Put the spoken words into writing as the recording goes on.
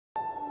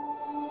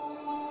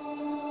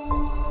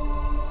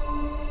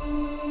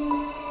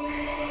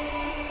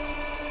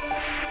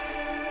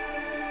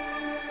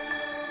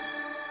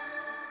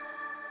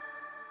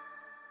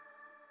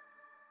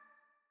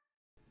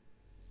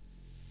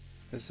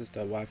This is the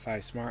Wi-Fi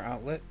smart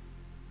outlet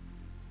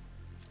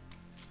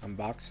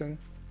unboxing.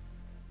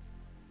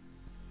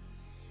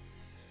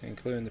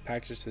 Including the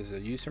package is a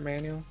user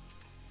manual,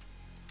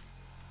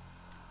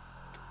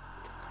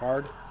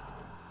 card,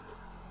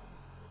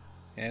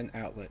 and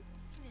outlet.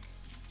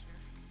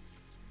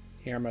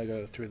 Here I'm going to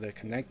go through the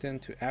connecting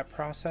to app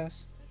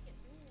process,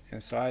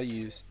 and so I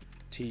use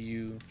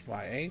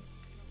HUGOAI.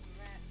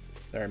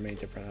 There are many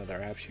different other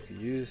apps you could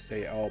use.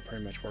 They all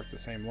pretty much work the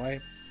same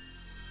way.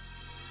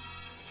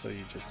 So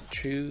you just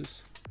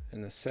choose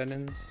in the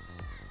settings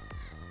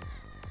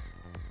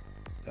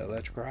the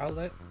electrical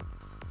outlet.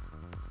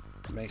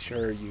 Make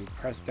sure you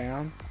press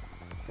down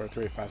for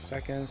 3 to 5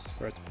 seconds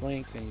for it to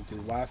blink. Then you do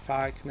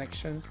Wi-Fi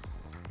connection.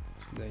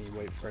 Then you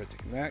wait for it to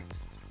connect.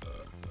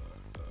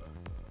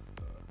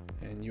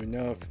 And you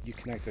know if you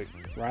connect it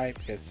right,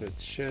 because it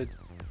should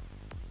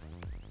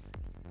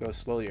go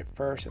slowly at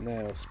first and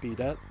then it'll speed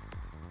up.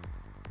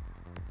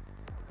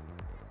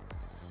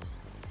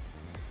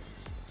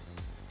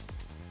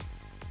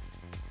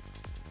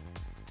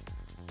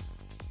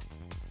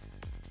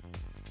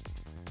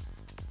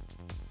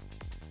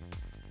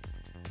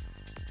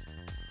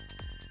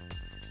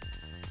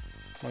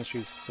 Once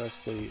you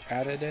successfully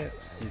added it,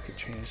 you can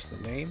change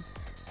the name.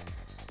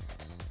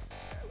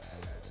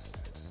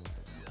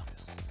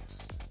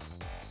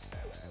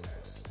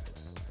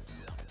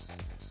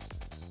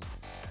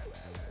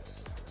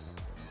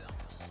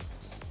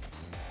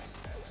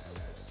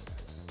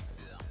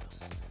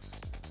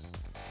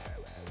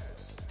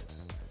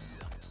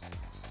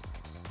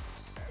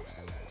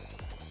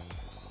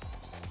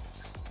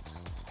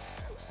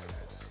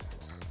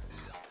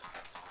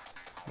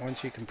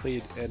 Once you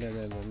complete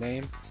editing the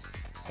name,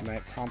 it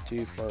might prompt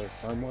you for a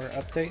firmware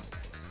update,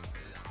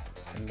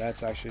 and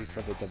that's actually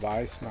for the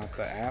device, not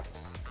the app.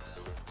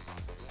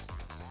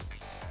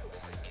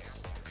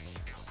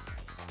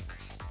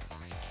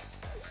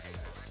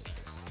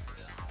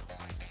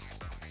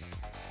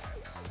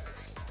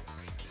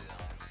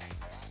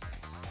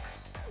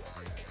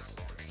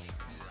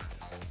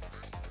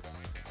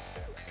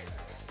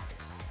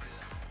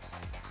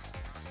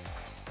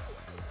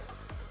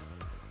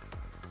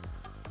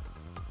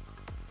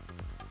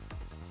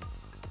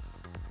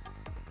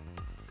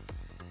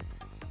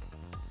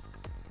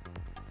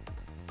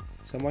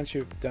 So once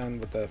you've done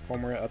with the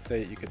firmware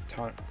update, you could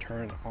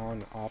turn on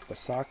and off the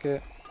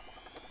socket.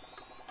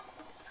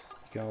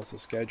 You can also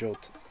schedule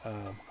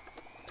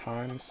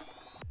times.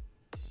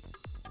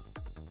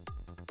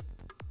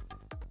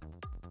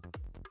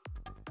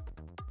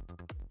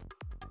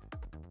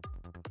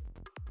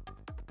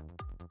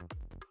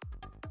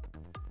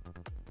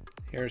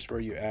 Here's where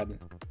you add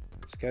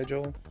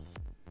schedule.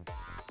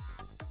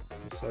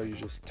 So you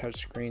just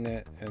touch screen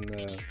it in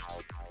the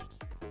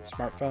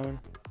smartphone.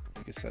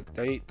 You can set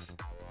dates.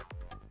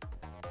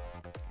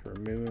 You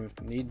can remove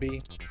if need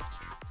be.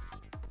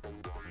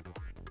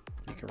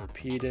 You can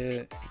repeat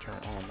it. You can turn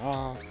it on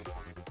off.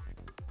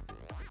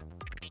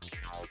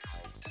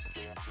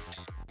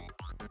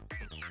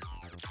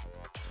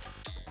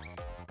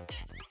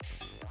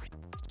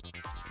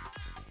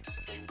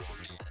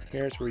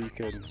 Here's where you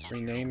could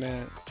rename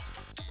it.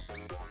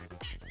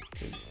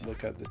 You could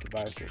look at the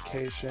device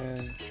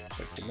location,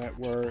 check the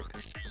network,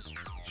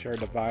 share a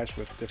device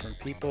with different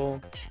people,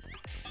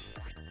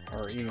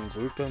 or even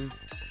group them,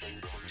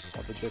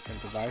 all the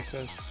different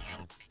devices.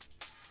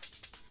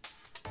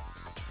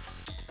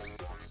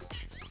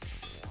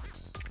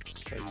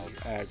 So you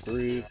add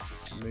group,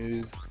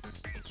 move.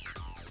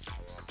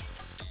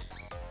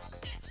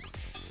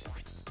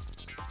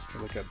 You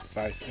look at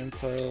device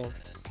info,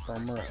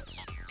 firmware.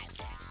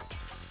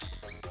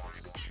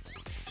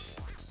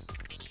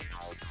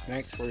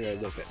 Next, we're going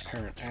to look at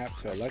parent app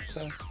to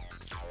Alexa.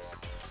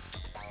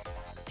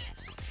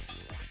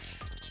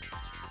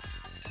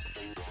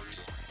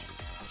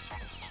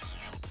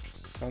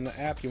 On the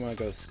app, you want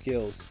to go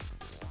skills.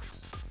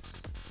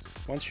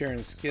 Once you're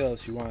in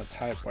skills, you want to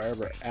type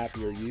whatever app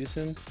you're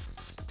using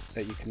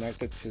that you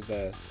connected to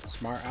the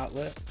smart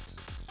outlet.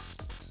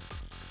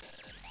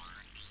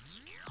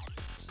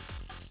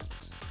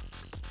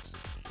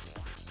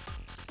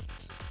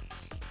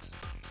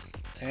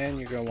 And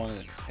you're going to want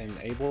to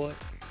enable it.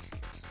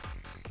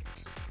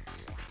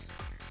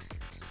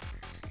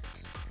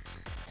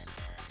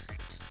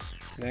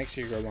 Next,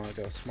 you're going to want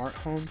to go smart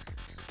home.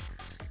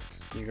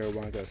 You're going to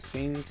want to go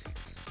scenes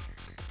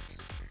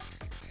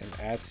and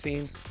add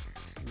scene.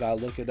 I'll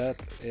look it up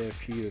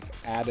if you've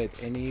added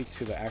any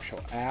to the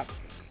actual app.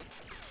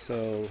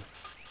 So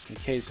in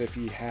case if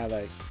you had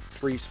like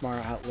 3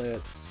 smart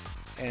outlets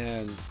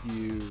and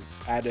you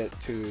add it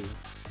to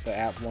the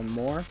app one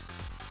more,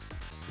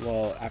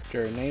 well,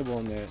 after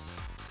enabling it,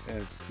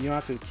 you don't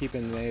have to keep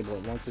it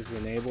enabled. Once it's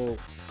enabled,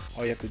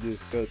 all you have to do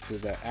is go to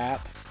the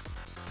app,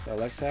 the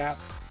Alexa app,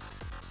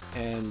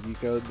 and you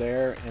go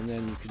there, and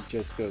then you can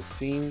just go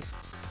scenes,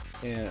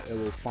 and it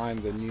will find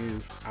the new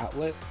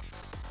outlet.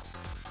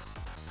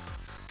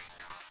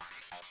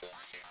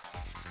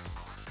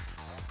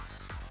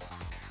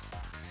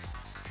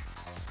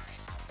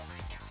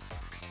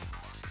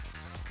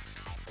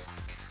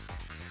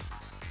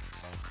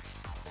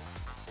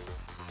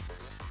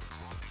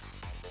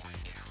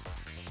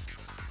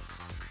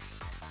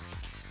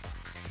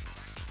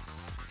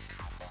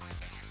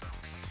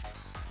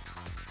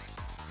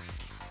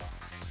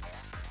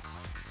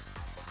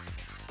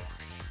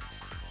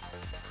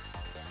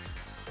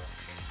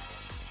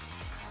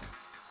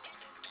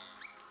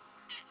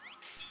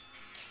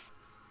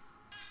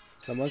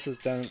 So once it's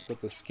done with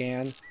the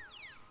scan,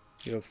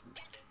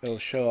 it'll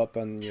show up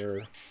on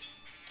your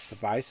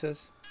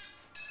devices.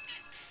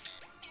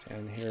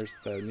 And here's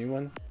the new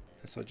one.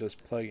 So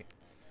just plug,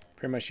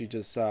 pretty much you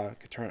just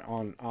could turn it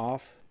on and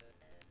off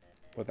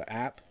with the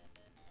app.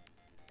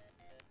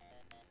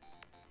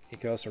 You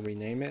can also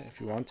rename it if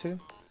you want to.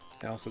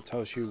 It also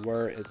tells you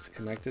where it's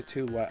connected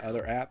to, what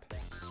other app,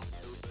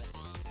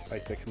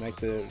 like the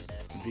connected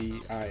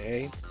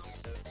VIA,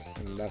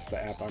 and that's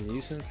the app I'm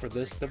using for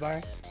this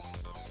device.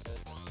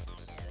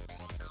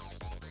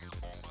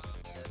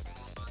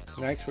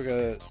 Next, we're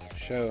going to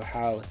show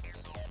how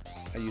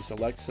I use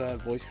Alexa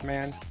voice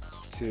command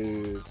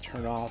to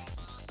turn off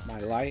my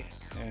light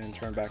and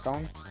turn back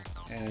on.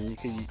 And you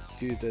can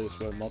do this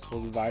with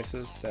multiple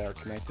devices that are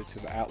connected to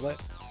the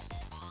outlet.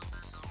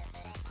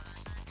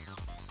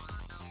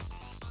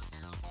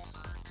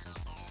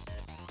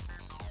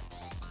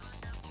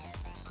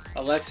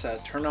 Alexa,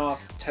 turn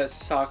off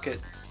test socket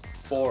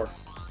 4.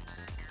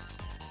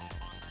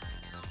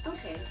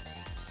 Okay.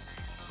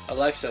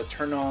 Alexa,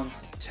 turn on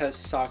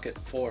test socket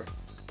 4.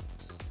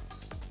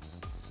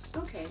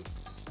 Okay.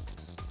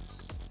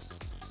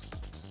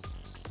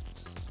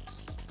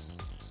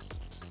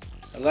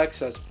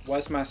 Alexa,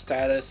 what's my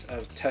status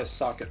of test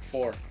socket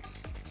 4?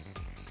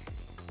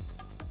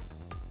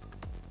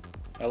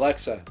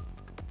 Alexa,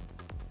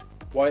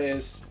 what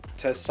is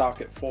test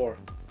socket 4?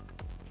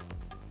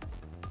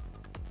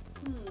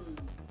 I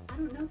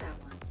don't know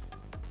that one.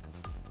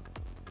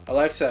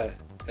 Alexa,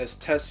 is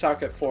test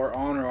socket 4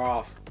 on or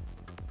off?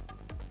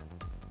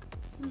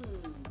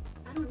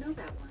 I don't know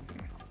that one.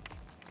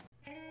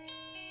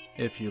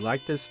 If you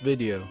like this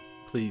video,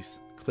 please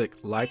click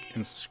like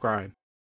and subscribe.